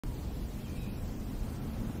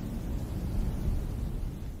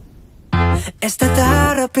It's the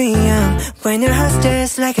thought of being young, when your heart's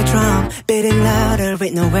just like a drum, beating louder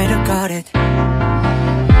with nowhere to guard it.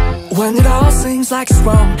 When it all seems like it's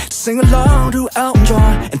wrong, sing along to Elton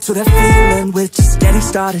John, and to that feeling we're just getting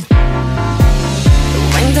started.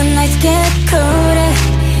 When the nights get colder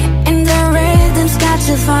and the rhythm's got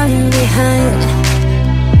you falling behind,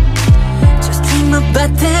 just dream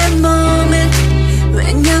about that moment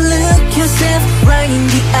when you look yourself right in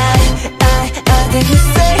the eye. Then you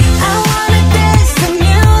say, I wanna dance, the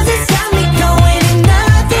music's got me going, and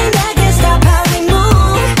nothing that can stop how we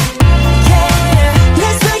move. Yeah,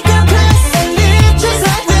 let's make a place and live just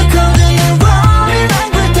like we're golden and rolling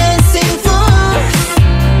like we're dancing fools.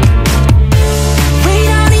 We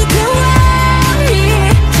don't need to worry,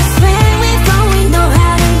 just when we fall we know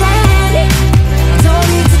how to dance. Don't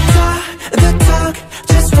need to talk the talk,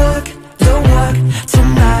 just walk the walk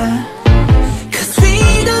tonight. Cause we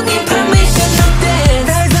don't need permission to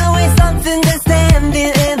dance. There's always something that's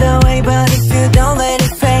standing in the way, but if you don't let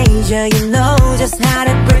it phase you, you know just how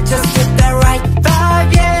to break. Just get that right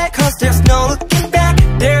vibe, yeah. Cause there's no looking back,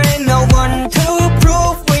 there ain't no one to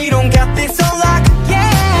prove we don't got this on lock, yeah.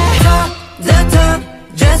 Talk the talk,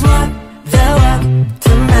 just walk the walk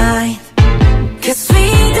tonight. Cause we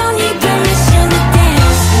don't need permission to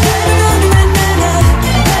dance.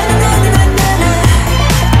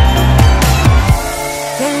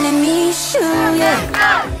 Then let me show you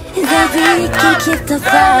that we can keep the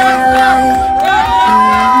fire alive.